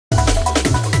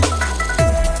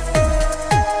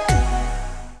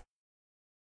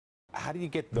How do you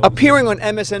get those? Appearing on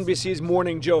MSNBC's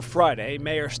Morning Joe Friday,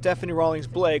 Mayor Stephanie Rawlings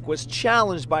Blake was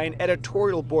challenged by an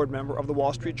editorial board member of the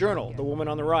Wall Street Journal, the woman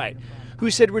on the right, who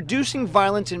said reducing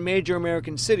violence in major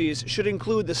American cities should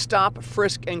include the stop,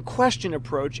 frisk, and question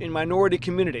approach in minority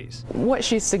communities. What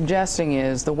she's suggesting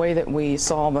is the way that we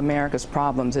solve America's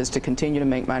problems is to continue to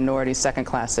make minorities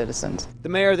second-class citizens. The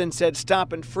mayor then said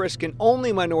stop and frisk in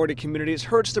only minority communities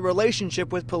hurts the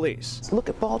relationship with police. Look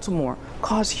at Baltimore,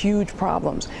 caused huge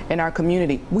problems in our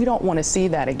community. We don't want to see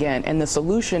that again, and the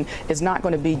solution is not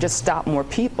going to be just stop more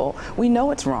people. We know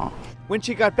it's wrong. When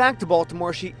she got back to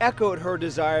Baltimore, she echoed her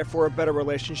desire for a better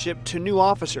relationship to new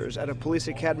officers at a police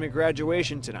academy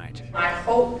graduation tonight. I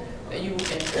hope that you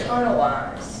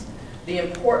internalize the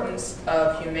importance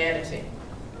of humanity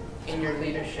in your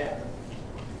leadership,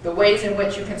 the ways in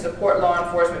which you can support law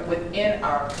enforcement within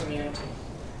our community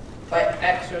by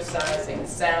exercising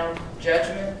sound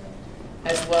judgment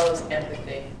as well as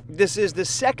empathy. This is the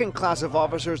second class of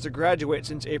officers to graduate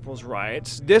since April's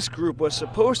riots. This group was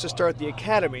supposed to start the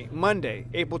academy Monday,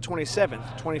 April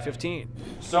 27th, 2015.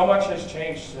 So much has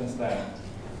changed since then,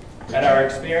 and our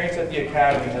experience at the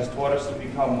academy has taught us to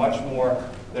become much more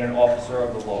than an officer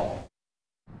of the law.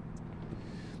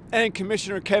 And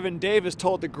Commissioner Kevin Davis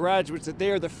told the graduates that they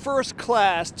are the first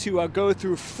class to go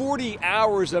through 40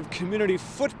 hours of community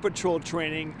foot patrol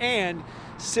training and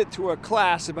sit through a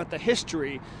class about the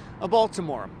history of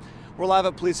Baltimore. We're live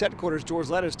at police headquarters. George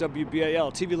Lettuce,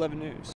 WBAL-TV 11 News.